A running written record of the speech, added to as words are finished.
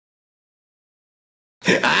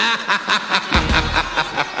The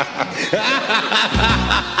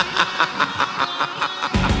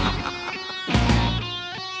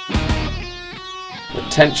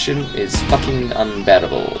tension is fucking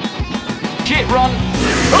unbearable. Shit, run!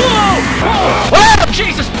 Oh! Oh!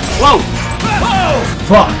 Jesus! Whoa! Oh!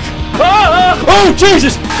 Fuck! Oh,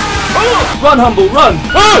 Jesus! Oh! Run, Humble, run!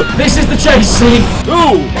 Oh! This is the chase scene!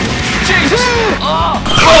 Oh! Jesus! Oh!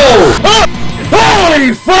 Oh!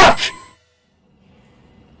 Holy fuck!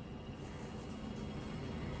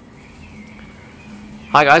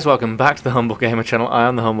 Hi guys, welcome back to the Humble Gamer channel. I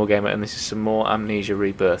am the Humble Gamer and this is some more Amnesia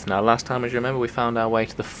Rebirth. Now last time, as you remember, we found our way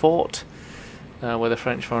to the fort where the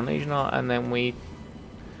French Foreign Legion are, and then we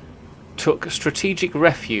took strategic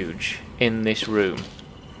refuge in this room.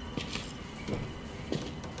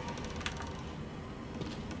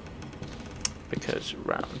 Because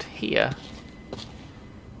round here, in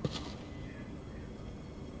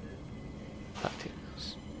fact it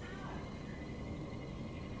was,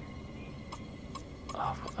 oh,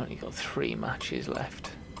 I've only got 3 matches left.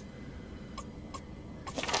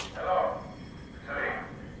 Hello, Tasi. Are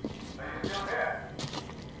you still there?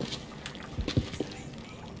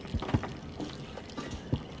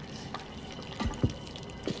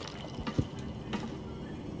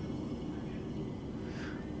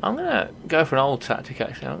 I'm going to go for an old tactic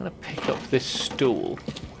actually. I'm going to pick up this stool.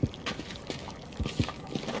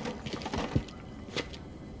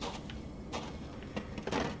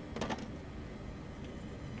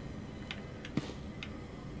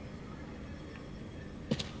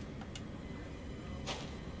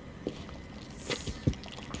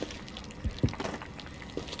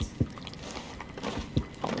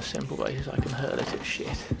 On the simple basis I can hurl it at shit.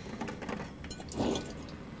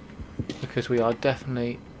 Because we are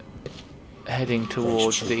definitely heading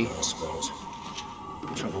towards the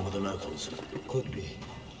trouble with the locals. Could be.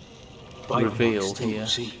 reveal here.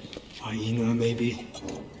 Hyena, maybe.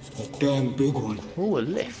 A damn big one. Oh, a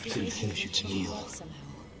lift. Didn't finish its meal.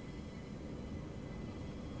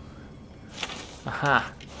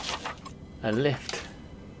 Aha! A lift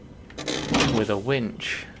with a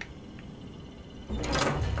winch.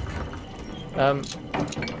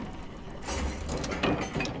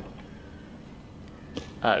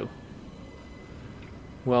 Oh.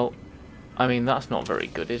 Well, I mean, that's not very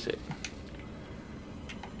good, is it?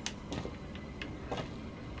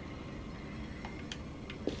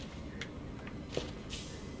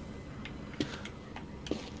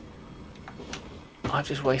 I've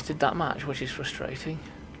just wasted that match, which is frustrating.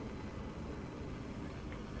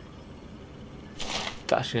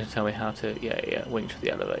 That's going to tell me how to, yeah, winch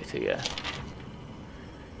the elevator, yeah.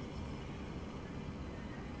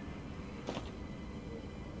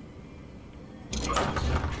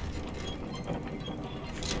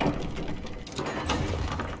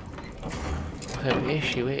 So the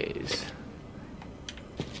issue is,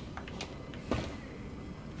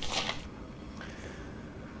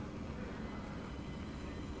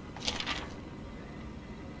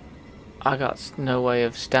 I got no way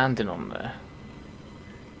of standing on there.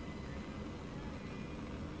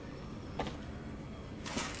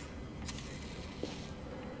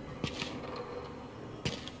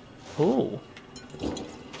 Ooh.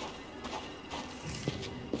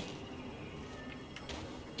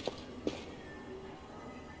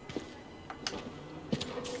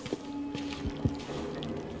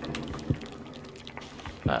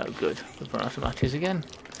 Oh, good. We've run out of matches again.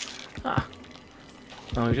 Ah.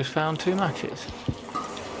 Well, we just found 2 matches.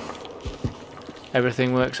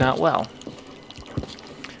 Everything works out well.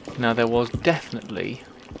 Now, there was definitely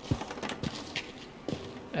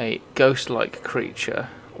a ghost-like creature,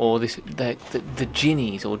 or the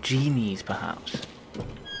jinnies, or genies, perhaps.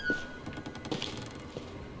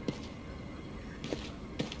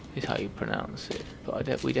 Is how you pronounce it.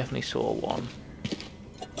 But we definitely saw one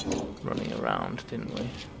running around, didn't we?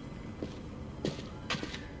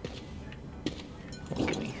 Oh,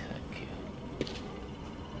 gimme, thank you.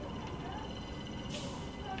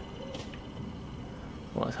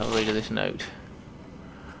 Well, let's have a read of this note.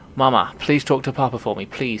 Mama, please talk to Papa for me,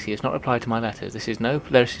 please. He has not replied to my letters. There is no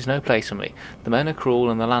place for me. The men are cruel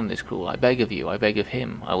and the land is cruel. I beg of you, I beg of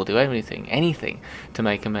him. I will do anything to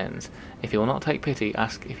make amends. If he will not take pity,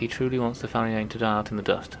 ask if he truly wants the family name to die out in the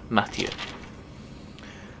dust. Matthew.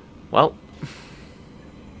 Well,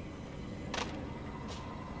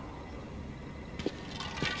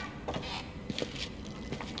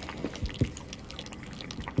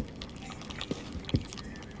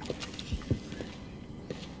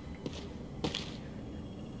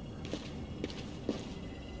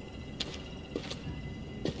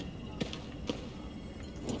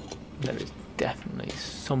 there is definitely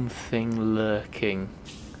something lurking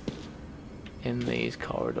in these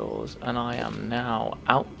corridors, and I am now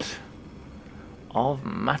out of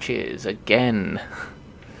matches again.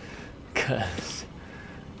 Because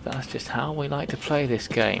that's just how we like to play this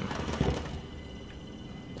game.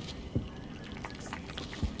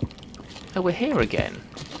 Oh, we're here again.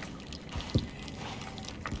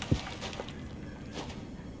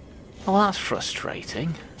 Oh, that's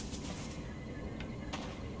frustrating.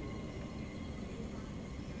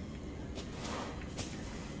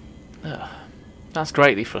 Ugh. That's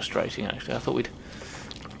greatly frustrating, actually. I thought we'd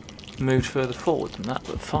moved further forward than that,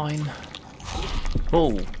 but fine.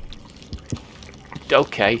 Oh.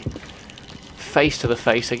 Okay. Face to the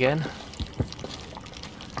face again.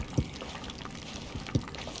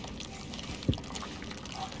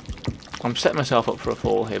 I'm setting myself up for a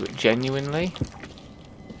fall here, but genuinely...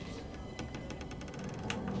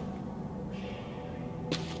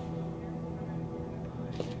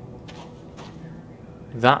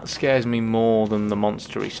 that scares me more than the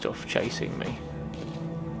monstery stuff chasing me.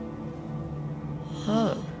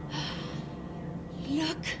 Oh.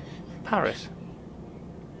 Look. Paris.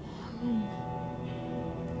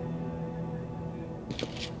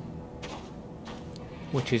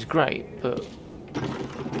 Which is great, but...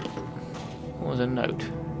 what was a note?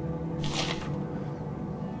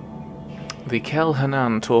 The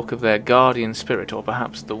Coincheanainn talk of their guardian spirit, or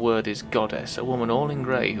perhaps the word is goddess, a woman all in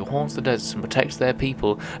grey who haunts the deserts and protects their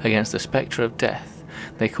people against the spectre of death.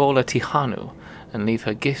 They call her Tihanu and leave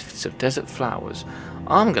her gifts of desert flowers.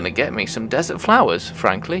 I'm going to get me some desert flowers,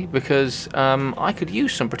 frankly, because I could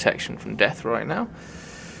use some protection from death right now.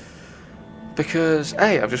 Because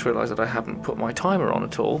A, I've just realised that I haven't put my timer on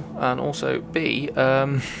at all, and also B,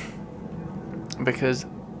 because,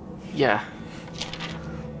 yeah,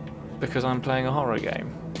 because I'm playing a horror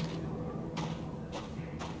game.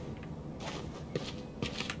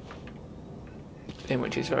 In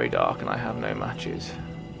which it's very dark and I have no matches.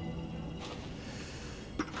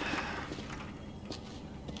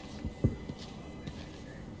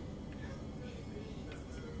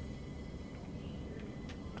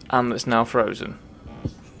 And that's now frozen.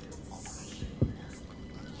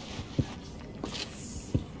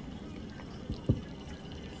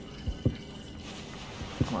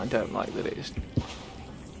 I don't like that it is...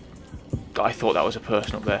 I thought that was a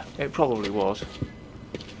person up there. It probably was.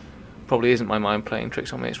 Probably isn't my mind playing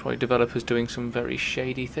tricks on me, it's probably developers doing some very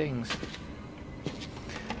shady things.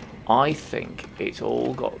 I think it's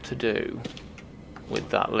all got to do with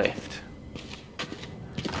that lift.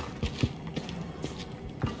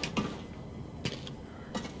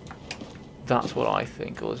 That's what I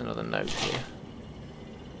think. Oh, there's another note here.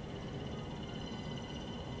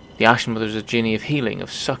 The Ashen Mother is a genie of healing,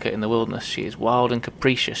 of succour in the wilderness. She is wild and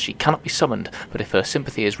capricious. She cannot be summoned, but if her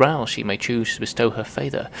sympathy is roused, she may choose to bestow her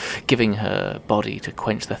favour, giving her body to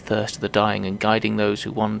quench the thirst of the dying and guiding those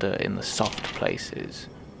who wander in the soft places.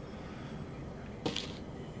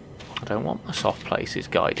 I don't want my soft places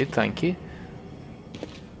guided, thank you.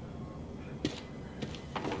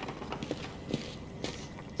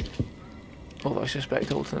 Although I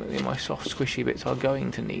suspect ultimately my soft squishy bits are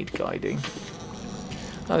going to need guiding.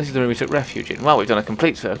 Oh, this is the room we took refuge in. Well, we've done a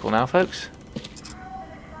complete circle now, folks.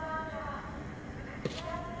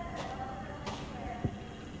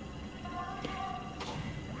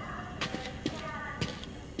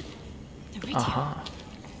 The radio. Aha.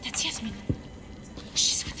 That's Yasmin.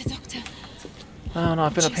 She's with the doctor. Oh no,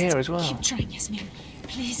 I've been up Just here as well. Keep trying, Yasmin.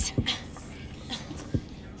 Please.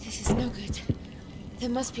 This is no good. There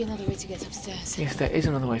must be another way to get upstairs. Yes, there is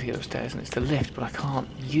another way to get upstairs, and it's the lift, but I can't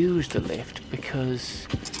use the lift because...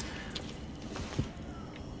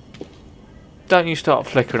 Don't you start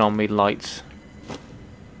flickering on me, lights.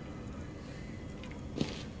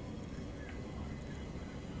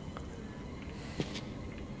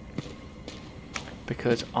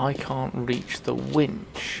 Because I can't reach the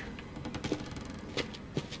winch.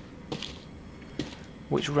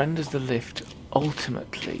 Which renders the lift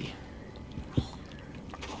ultimately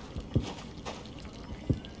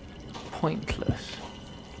pointless.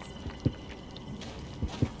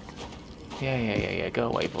 Yeah, go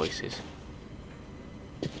away, voices.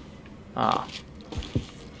 Ah.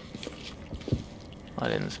 I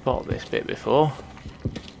didn't spot this bit before.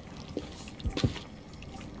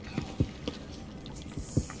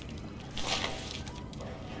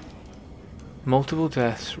 Multiple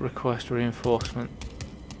deaths, request reinforcement.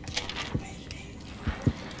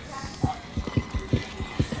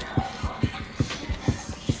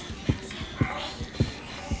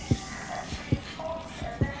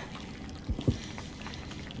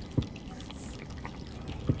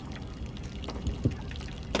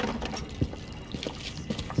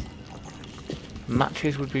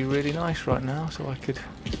 Matches would be really nice right now, so I could...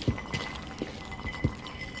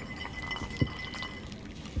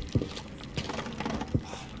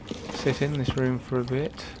 sit in this room for a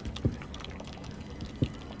bit.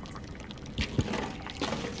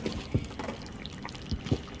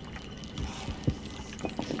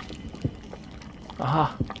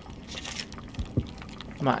 Aha!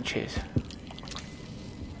 Matches.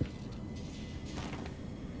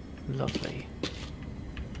 Lovely.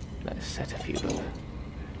 Let's set a few of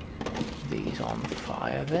these on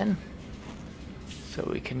fire then, so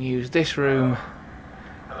we can use this room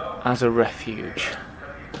as a refuge.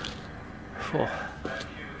 Phew.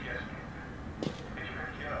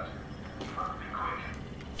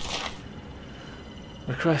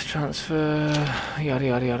 Request transfer, yada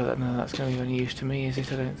yada yada. No, that's going to be of any use to me, is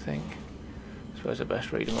it? I don't think. I suppose I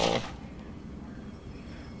best read them all.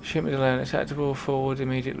 Shipment delay unacceptable. Forward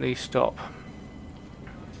immediately. Stop.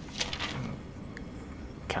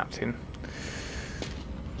 Captain.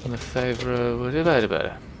 On the favour would have heard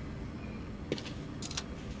better.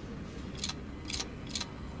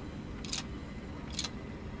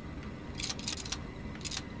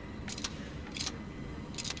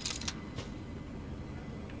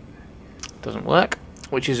 Doesn't work,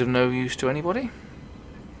 which is of no use to anybody,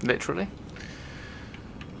 literally.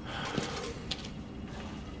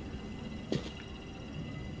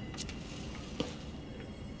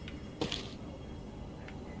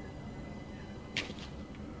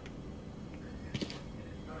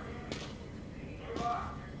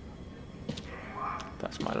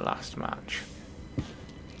 That's my last match.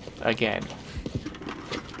 Again.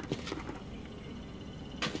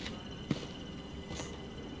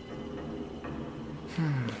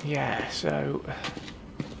 Yeah, so...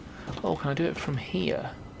 oh, can I do it from here?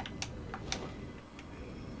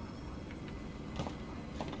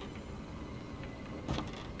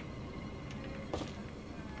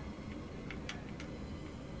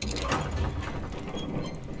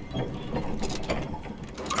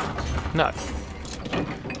 No.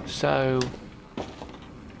 So...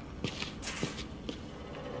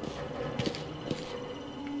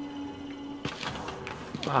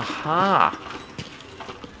 aha!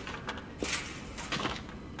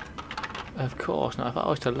 Of course. Now, if I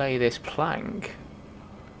was to lay this plank...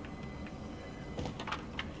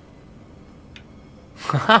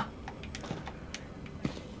 haha!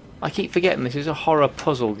 I keep forgetting this is a horror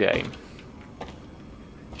puzzle game.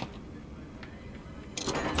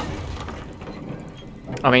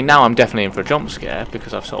 I mean, now I'm definitely in for a jump scare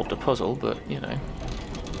because I've solved a puzzle, but, you know.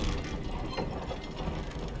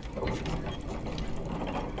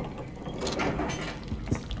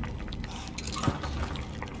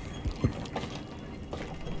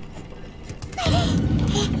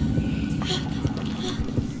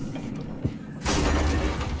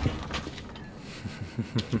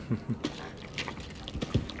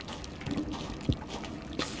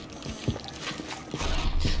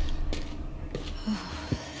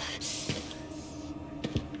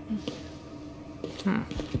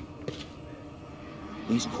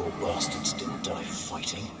 These poor bastards didn't die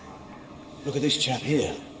fighting. Look at this chap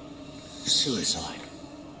here. Suicide.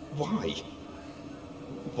 Why?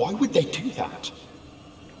 Why would they do that?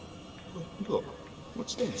 Look,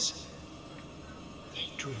 what's this? They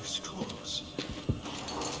drew straws.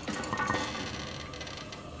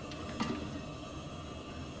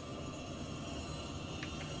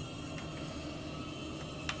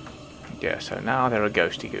 Yeah, so now there are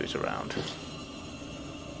ghosty goos around.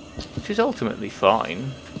 Which is ultimately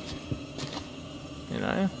fine. You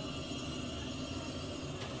know?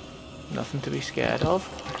 Nothing to be scared of.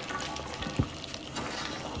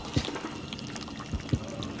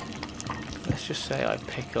 Let's just say I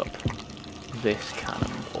pick up this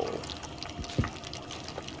cannonball.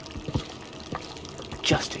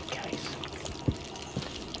 Just in case.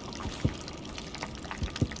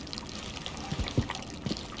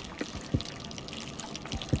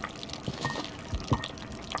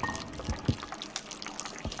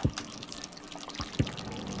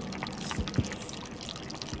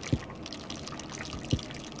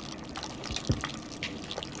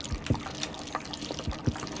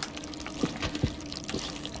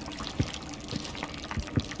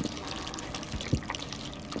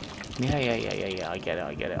 Yeah,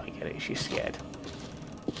 I get it, she's scared.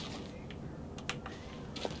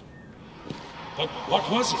 But what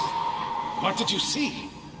was it? What did you see?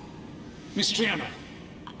 Mícheál?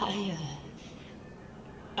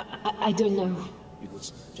 I don't know. It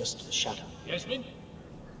was just a shadow. Yasmin?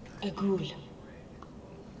 A ghoul.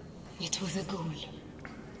 It was a ghoul.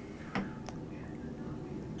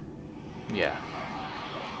 Yeah.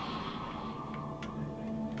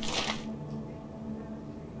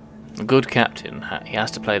 A good captain, he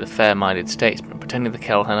has to play the fair-minded statesman, pretending the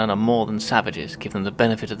Canon are more than savages, give them the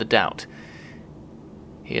benefit of the doubt.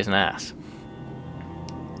 He is an ass.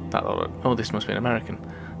 That lot of, oh, this must be an American.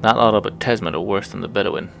 That lot of Tesman are worse than the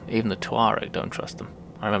Bedouin. Even the Tuareg don't trust them.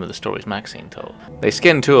 I remember the stories Maxine told. They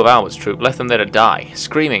skinned 2 of Albert's troop, left them there to die,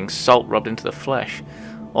 screaming, salt rubbed into the flesh.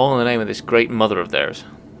 All in the name of this great mother of theirs.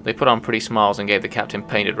 They put on pretty smiles and gave the captain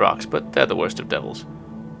painted rocks, but they're the worst of devils.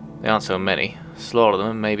 They aren't so many. Slaughter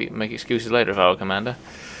them and maybe make excuses later if I were commander.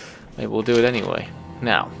 Maybe we'll do it anyway.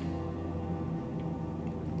 Now.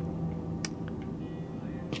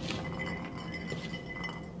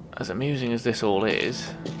 As amusing as this all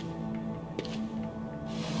is...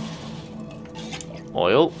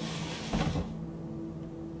 Oil.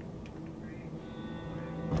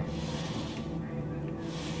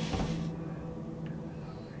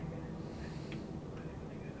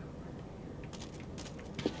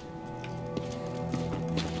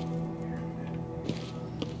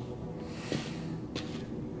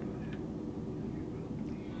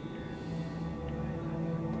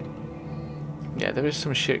 Yeah, there is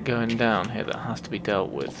some shit going down here that has to be dealt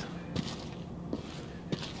with.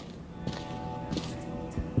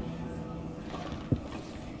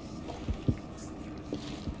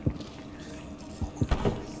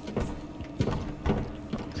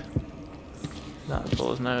 That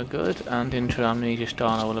door's no good, and into Amnesia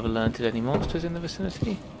Star I will have alerted any monsters in the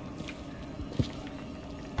vicinity.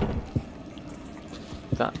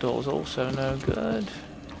 That door's also no good.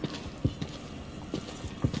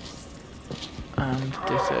 And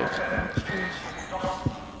ditto to monsters.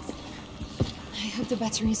 I hope the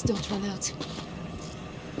batteries don't run out.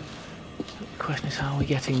 The question is, how are we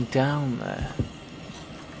getting down there?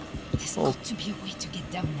 There's got to be a way to get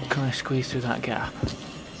down there. Can I squeeze through that gap?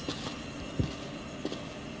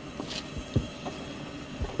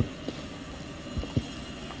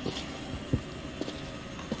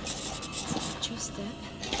 Watch your step.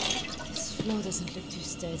 This floor doesn't look too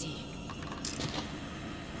sturdy.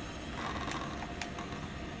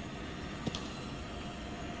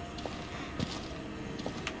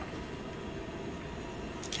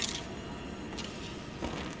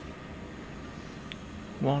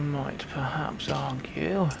 One might perhaps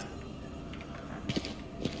argue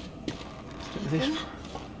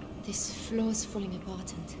This floor's falling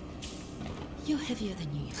apart and you're heavier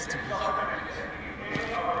than you used to be.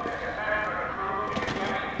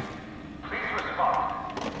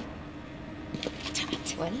 Damn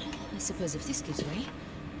it. Well, I suppose if this gives way,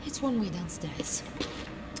 it's one way downstairs.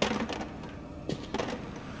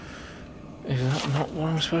 Is that not what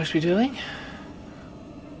I'm supposed to be doing?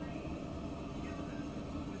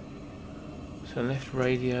 So lift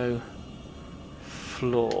radio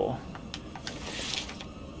floor.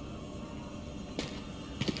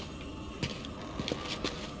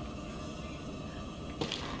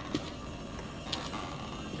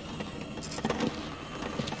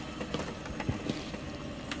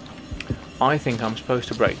 I think I'm supposed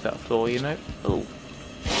to break that floor, you know. Oh.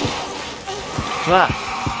 That.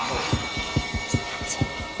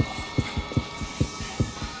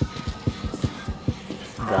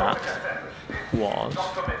 That was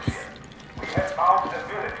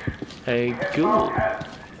a ghoul,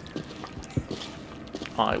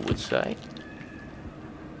 I would say.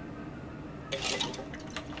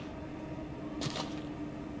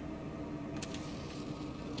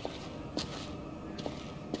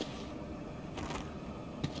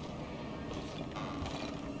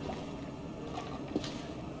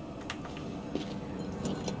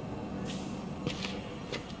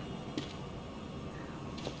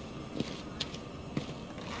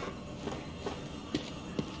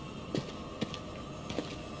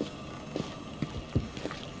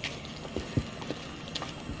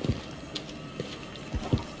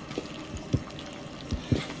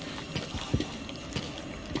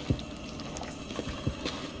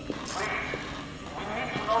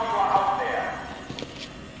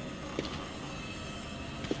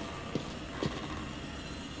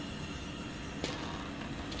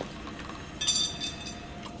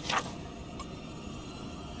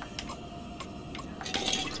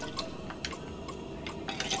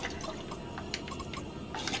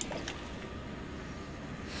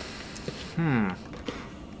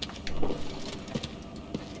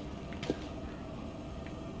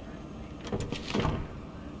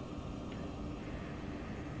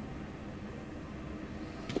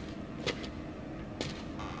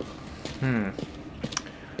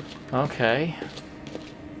 Okay.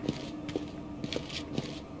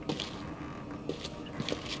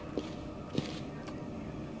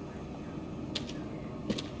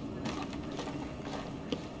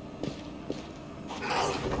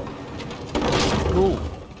 Ooh.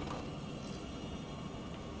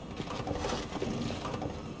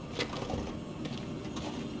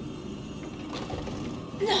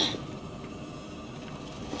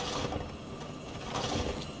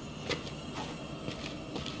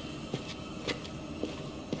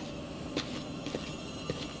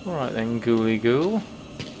 Alright then, ghouly ghoul.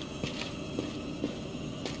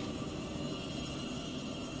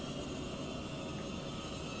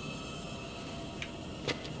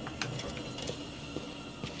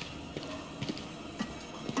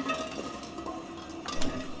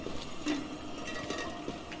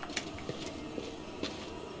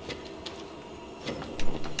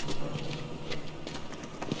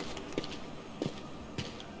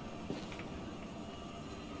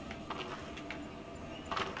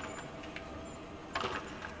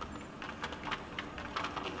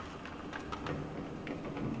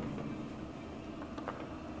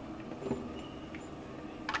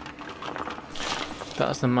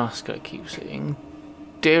 That's the mask I keep seeing.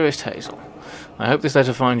 Dearest Hazel, I hope this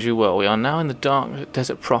letter finds you well. We are now in the dark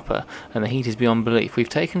desert proper, and the heat is beyond belief. We've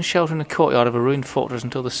taken shelter in the courtyard of a ruined fortress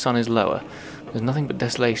until the sun is lower. There's nothing but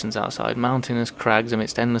desolations outside, mountainous crags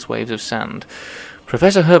amidst endless waves of sand.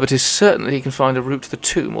 Professor Herbert is certain that he can find a route to the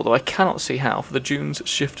tomb, although I cannot see how, for the dunes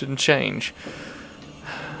shift and change.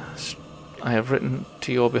 I have written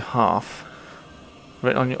to your behalf.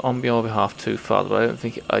 Written on your behalf too, Father,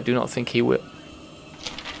 but I do not think he will.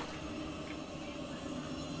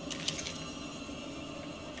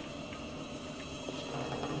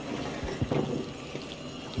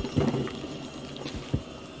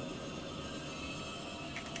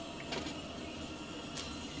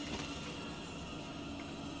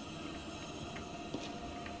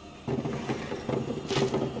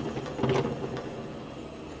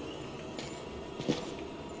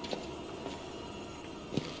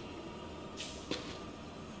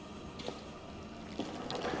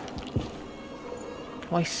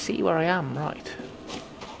 I see where I am, right.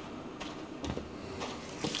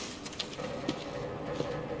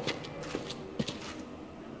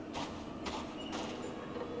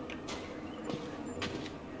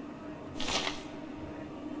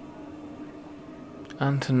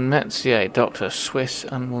 Anton Mícheál, doctor, Swiss,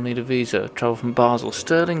 and will need a visa. Travel from Basel.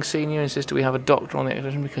 Sterling Senior insisted we have a doctor on the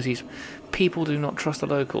expedition because people do not trust the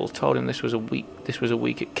locals. Told him this was a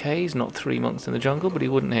week at K's, not 3 months in the jungle, but he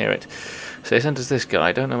wouldn't hear it. So they sent us this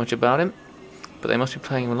guy. Don't know much about him, but they must be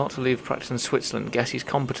paying him a lot to leave practice in Switzerland. Guess he's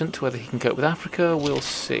competent. Whether he can cope with Africa, we'll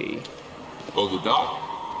see. Oh, the doc?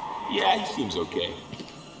 Yeah, he seems okay.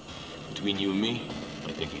 Between you and me,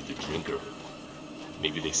 I think he's a drinker.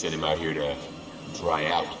 Maybe they sent him out here to dry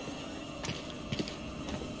out.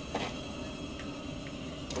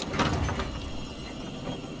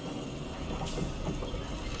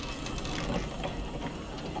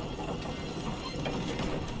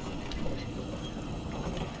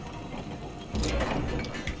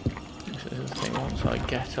 This is the thing, once I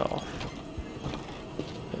get off,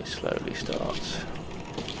 it slowly starts.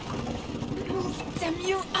 Damn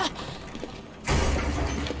you!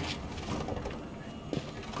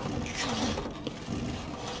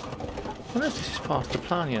 I wonder if this is part of the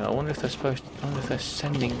plan, you know. I wonder if they're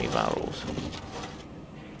sending me barrels.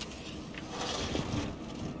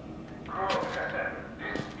 Professor,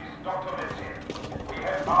 this is Dr. Mícheál. We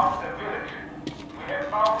have found the village. We have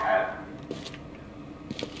found help.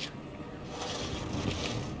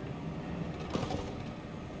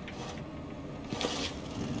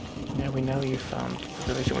 Yeah, we know you found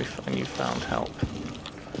the village and you found help.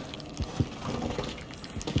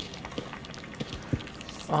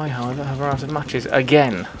 I, however, have run out of matches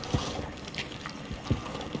again.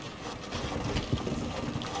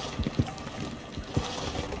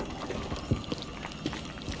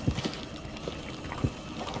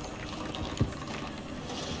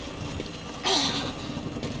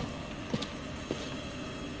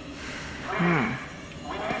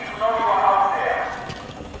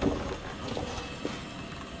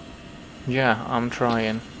 Yeah, I'm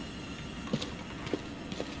trying.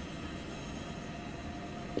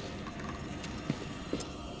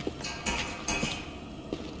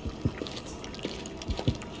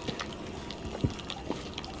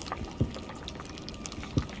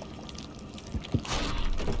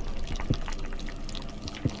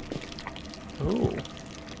 Ooh.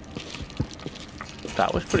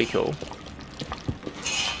 That was pretty cool.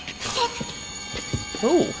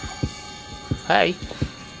 Ooh. Hey.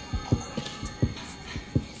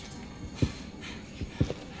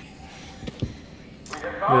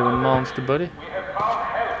 Little monster buddy. We have found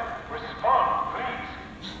help. Respond,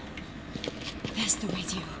 please. There's the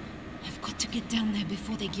radio. I've got to get down there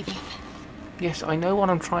before they give up. Yes, I know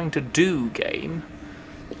what I'm trying to do, game.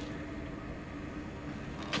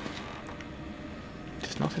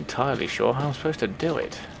 Just not entirely sure how I'm supposed to do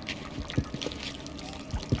it.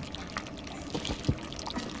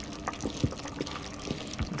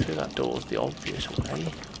 Through that door's the obvious way.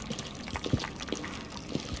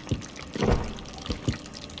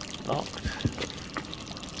 Locked.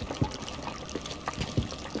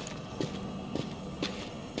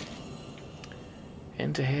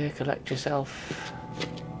 Into here, collect yourself.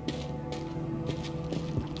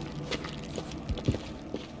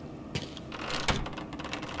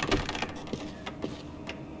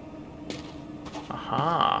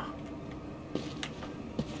 Aha.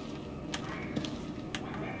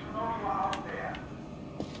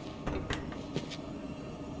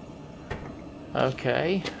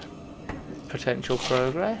 Okay. Potential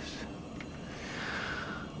progress.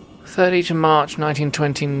 30th of March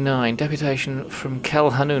 1929. Deputation from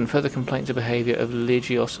Canon. Further complaints of behaviour of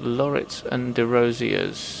Legios Loritz and De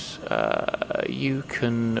Rosiers. You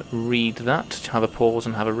can read that. Have a pause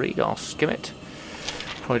and have a read. I'll skim it.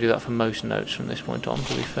 Probably do that for most notes from this point on,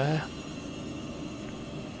 to be fair.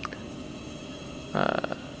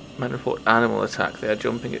 Men report animal attack. They are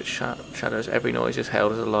jumping at shadows. Every noise is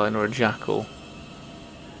hailed as a lion or a jackal.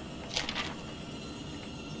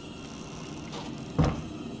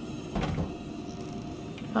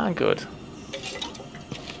 Ah, good.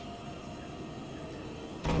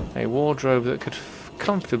 A wardrobe that could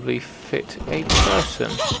comfortably fit a person.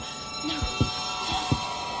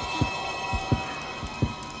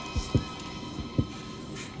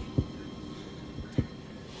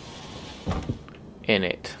 In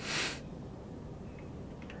it.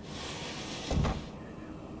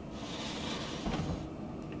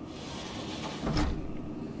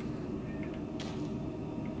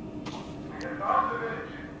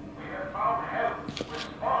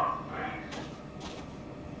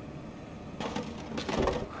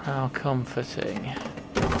 How comforting.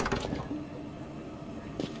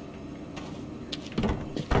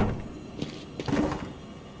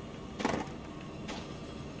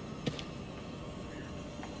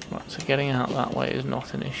 Right, so getting out that way is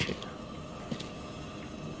not an issue.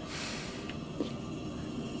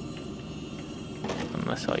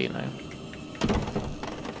 Unless I,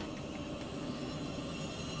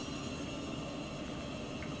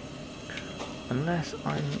 Unless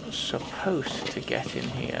I'm supposed to get in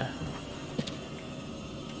here.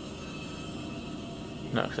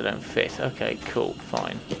 No, because I don't fit. Okay, cool,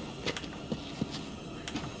 fine.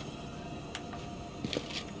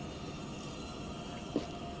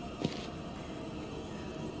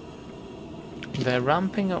 They're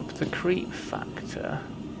ramping up the creep factor,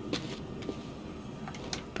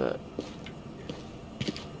 but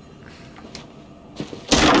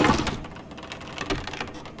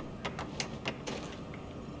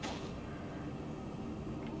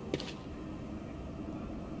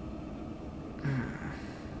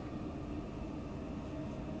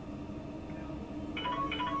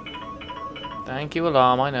thank you,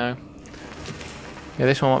 alarm, I know. Yeah,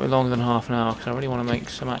 this one might be longer than half an hour because I really want to make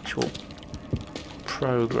some actual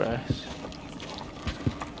progress.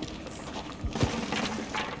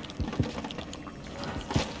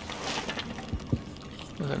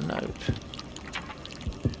 With a note.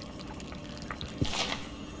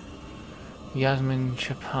 Yasmin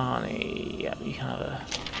Chapani. Yeah, we can have a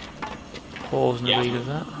pause and a read of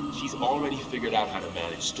that. She's already figured out how to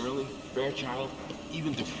manage Sterling, Fairchild,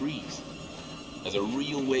 even DeFreeze. Has a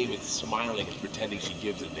real way with smiling and pretending she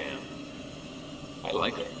gives a damn. I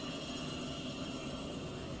like her.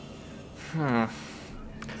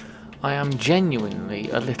 I am genuinely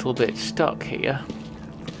a little bit stuck here.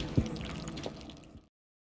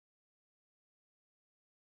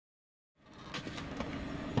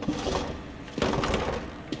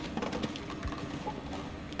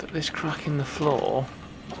 That this crack in the floor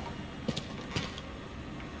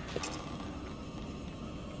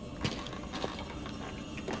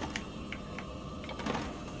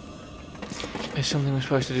is something we're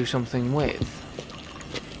supposed to do something with.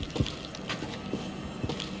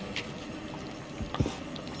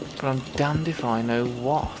 But I'm damned if I know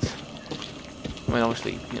what. I mean,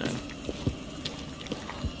 obviously,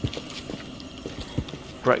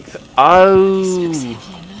 break the... Oh! This looks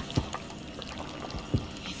heavy enough.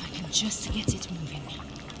 If I can just get it moving.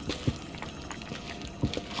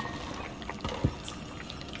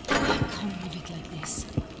 I can't move it like this.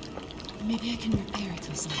 Maybe I can repair it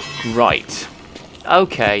or something. Right.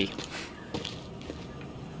 Okay.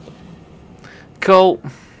 Cool.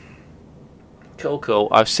 Cool.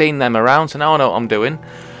 I've seen them around, so now I know what I'm doing.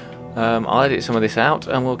 I'll edit some of this out,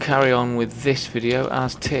 and we'll carry on with this video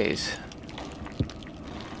as tis.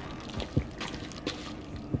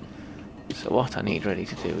 So what I need ready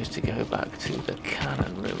to do is to go back to the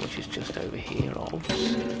Canon room, which is just over here.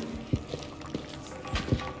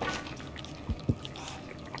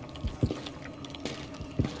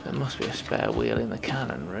 There must be a spare wheel in the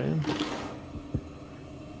Canon room.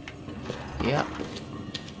 Yep.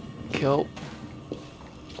 Cool.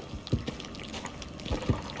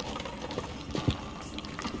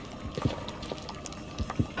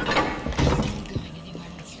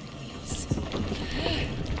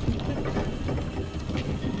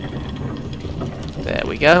 There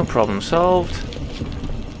we go, problem solved.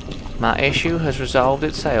 That issue has resolved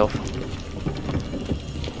itself.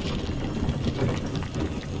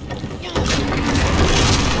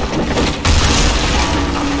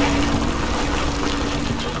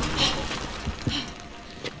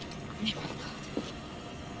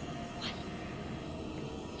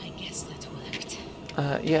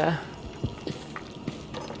 Yeah.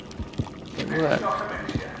 It worked. Dr.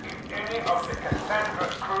 Mícheál, if any of the Cassandra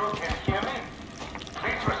crew can hear me,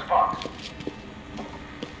 please respond.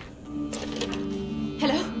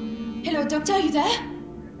 Hello? Hello, Doctor, are you there?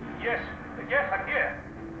 Yes, I'm here.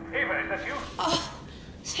 Ava, is that you? Oh,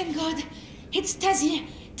 thank God. It's Tasi.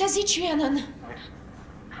 Tasi Coincheanainn. It's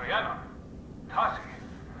Triana. Tasi.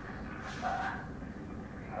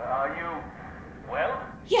 Are you well?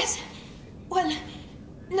 Yes. Well,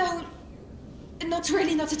 no. Not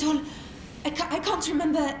really, not at all. I can't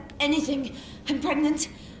remember anything. I'm pregnant.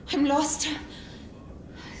 I'm lost.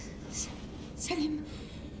 Salim.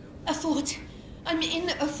 A fort. I'm in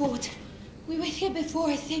a fort. We were here before,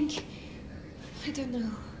 I think. I don't know.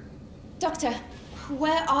 Doctor,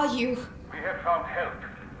 where are you? We have found help.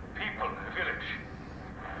 People, a village.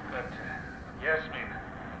 But Yasmin,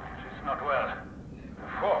 she's not well. The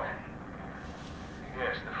fort.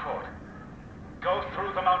 Yes, the fort. Go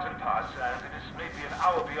through the mountain pass, and it is maybe an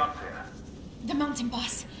hour beyond there. The mountain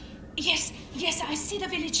pass. Yes, I see the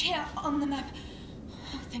village here on the map.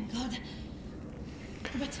 Oh, thank God.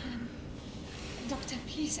 But, Doctor,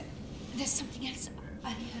 please, there's something else.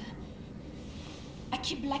 I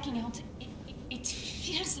keep blacking out. It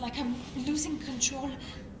feels like I'm losing control.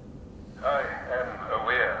 I am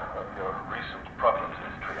aware of your recent problems,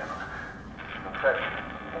 Miss Triana. In fact,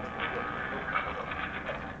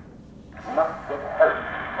 you must get help.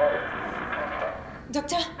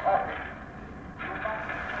 Doctor?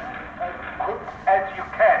 As quick as you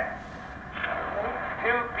can.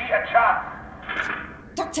 There will still be a chance.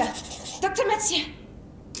 Dr. Mícheál!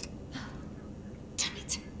 Damn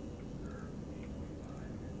it.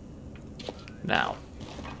 Now,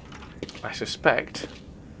 I suspect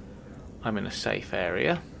I'm in a safe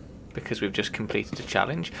area because we've just completed a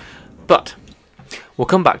challenge, but we'll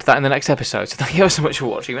come back to that in the next episode. So thank you so much for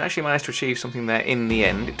watching. We actually managed to achieve something there in the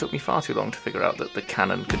end. It took me far too long to figure out that the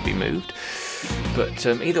cannon could be moved, but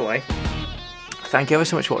either way, thank you ever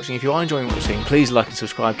so much for watching. If you are enjoying what you're seeing, please like and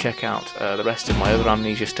subscribe. Check out the rest of my other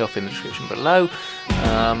Amnesia stuff in the description below.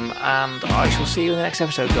 And I shall see you in the next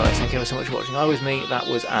episode, guys. Thank you ever so much for watching. I was me. That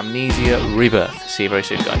was Amnesia Rebirth. See you very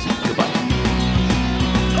soon, guys. Goodbye.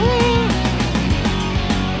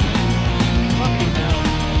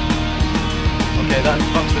 Okay, that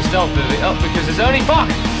fucks the stealth movie up because there's only fuck!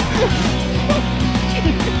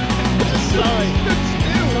 Sorry,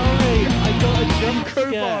 I got a jump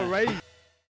crowbar right.